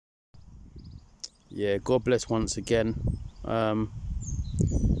Yeah, God bless once again.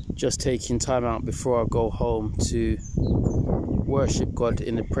 Just taking time out before I go home to worship God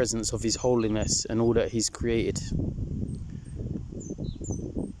in the presence of His holiness and all that He's created.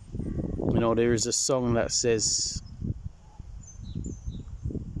 You know, there is a song that says,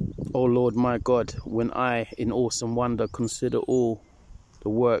 "O Lord my God, when I in awesome wonder consider all the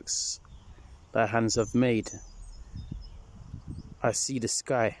works thy hands have made, I see the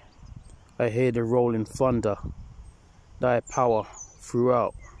sky, I hear the rolling thunder, thy power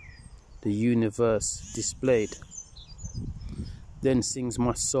throughout the universe displayed. Then sings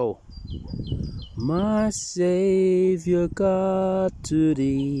my soul, my Saviour God, to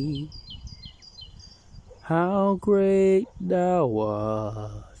thee, how great thou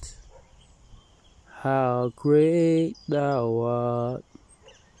art, how great thou art."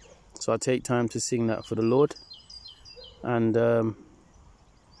 So I take time to sing that for the Lord. And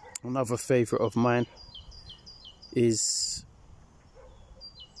another favourite of mine is,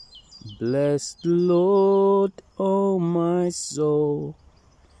 "Bless the Lord, oh my soul,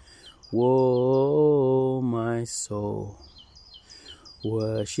 whoa, my soul,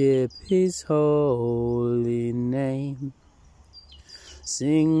 worship His holy name,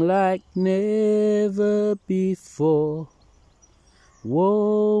 sing like never before,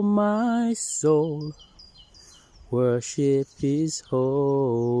 whoa, my soul, worship His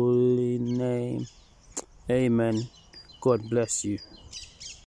holy name." Amen. God bless you.